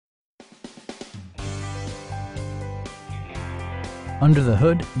Under the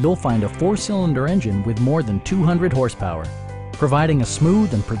hood, you'll find a 4-cylinder engine with more than 200 horsepower, providing a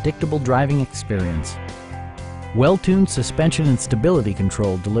smooth and predictable driving experience. Well-tuned suspension and stability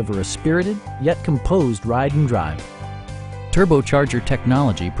control deliver a spirited yet composed ride and drive. Turbocharger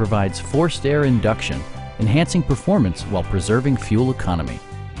technology provides forced air induction, enhancing performance while preserving fuel economy.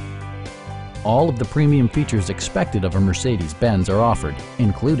 All of the premium features expected of a Mercedes-Benz are offered,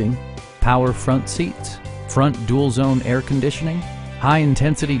 including power front seats, front dual-zone air conditioning,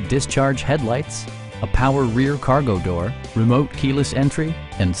 high-intensity discharge headlights, a power rear cargo door, remote keyless entry,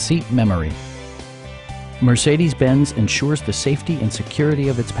 and seat memory. Mercedes-Benz ensures the safety and security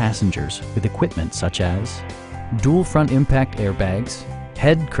of its passengers with equipment such as dual front impact airbags,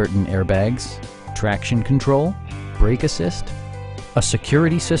 head curtain airbags, traction control, brake assist, a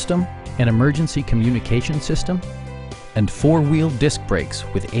security system, an emergency communication system, and 4-wheel disc brakes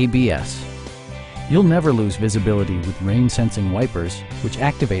with ABS. You'll never lose visibility with rain-sensing wipers, which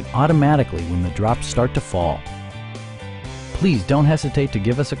activate automatically when the drops start to fall. Please don't hesitate to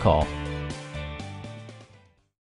give us a call.